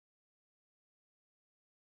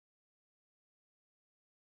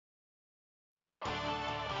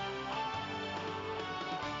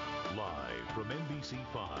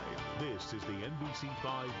NBC5. This is the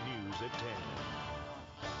NBC5 News at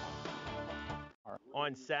 10.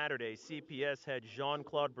 On Saturday, CPS head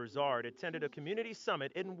Jean-Claude Brizard attended a community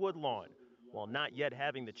summit in Woodlawn. While not yet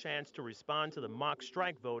having the chance to respond to the mock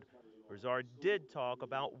strike vote, Brizard did talk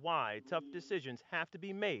about why tough decisions have to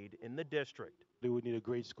be made in the district. They would need a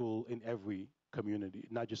great school in every community,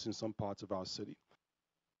 not just in some parts of our city.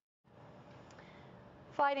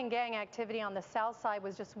 Fighting gang activity on the south side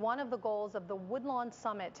was just one of the goals of the Woodlawn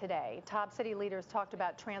Summit today. Top city leaders talked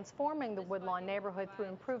about transforming the Woodlawn neighborhood through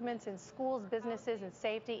improvements in schools, businesses, and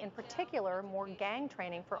safety, in particular, more gang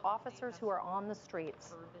training for officers who are on the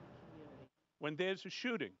streets. When there's a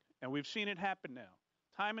shooting, and we've seen it happen now,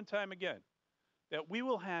 time and time again, that we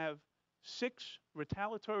will have 6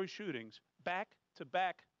 retaliatory shootings back to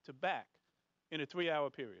back to back in a 3-hour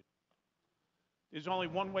period. There's only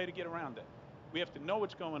one way to get around that. We have to know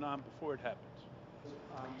what's going on before it happens.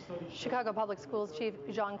 Chicago Public Schools Chief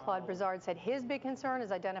Jean-Claude Brizard said his big concern is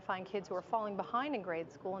identifying kids who are falling behind in grade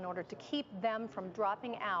school in order to keep them from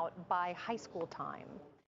dropping out by high school time.